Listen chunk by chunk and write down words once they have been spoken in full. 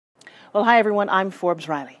Well, hi everyone, I'm Forbes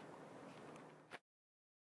Riley.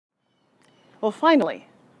 Well, finally.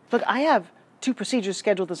 Look, I have 2 procedures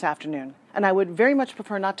scheduled this afternoon, and I would very much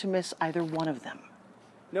prefer not to miss either one of them.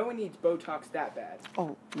 No one needs Botox that bad.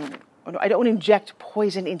 Oh, no, I don't inject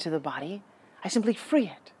poison into the body. I simply free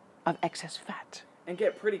it of excess fat. And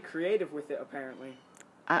get pretty creative with it, apparently.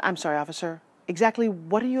 I'm sorry, officer. Exactly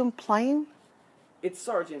what are you implying? It's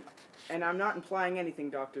Sergeant, and I'm not implying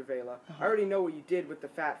anything, Dr. Vela. I already know what you did with the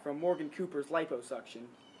fat from Morgan Cooper's liposuction.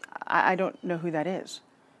 I don't know who that is.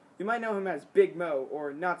 You might know him as Big Mo,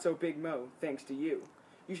 or Not So Big Mo, thanks to you.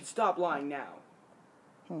 You should stop lying now.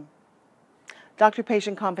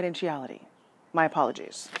 Doctor-patient confidentiality. My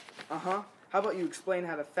apologies. Uh-huh. How about you explain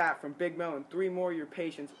how the fat from Big Mo and 3 more of your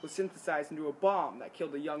patients was synthesized into a bomb that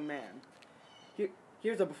killed a young man?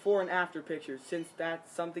 Here's a before and after picture, since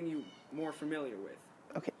that's something you're more familiar with.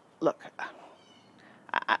 Okay, look,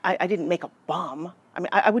 I didn't make a bomb. I mean,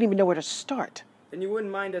 I wouldn't even know where to start. Then you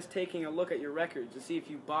wouldn't mind us taking a look at your records to see if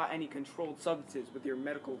you bought any controlled substances with your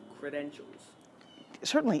medical credentials.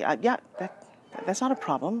 Certainly, yeah, that's not a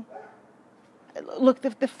problem. Look,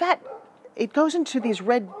 the fat, it goes into these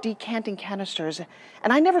red decanting canisters,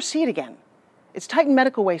 and I never see it again. It's Titan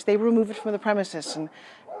medical waste. They remove it from the premises, and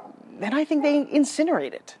then I think they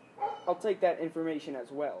incinerate it. I'll take that information as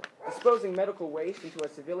well. Disposing medical waste into a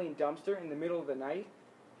civilian dumpster in the middle of the night,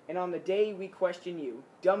 and on the day we question you,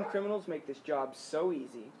 dumb criminals make this job so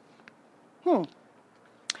easy.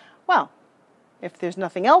 Well, if there's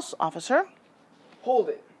nothing else, officer. Hold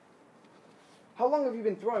it. How long have you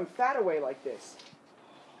been throwing fat away like this?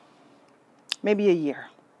 Maybe a year.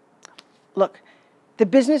 Look, the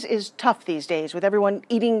business is tough these days with everyone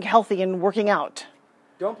eating healthy and working out.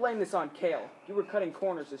 Don't blame this on Kale. You were cutting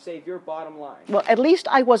corners to save your bottom line. Well, at least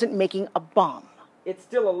I wasn't making a bomb. It's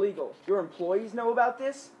still illegal. Your employees know about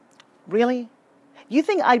this? Really? You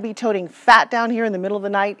think I'd be toting fat down here in the middle of the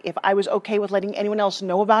night if I was okay with letting anyone else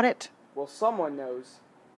know about it? Well, someone knows.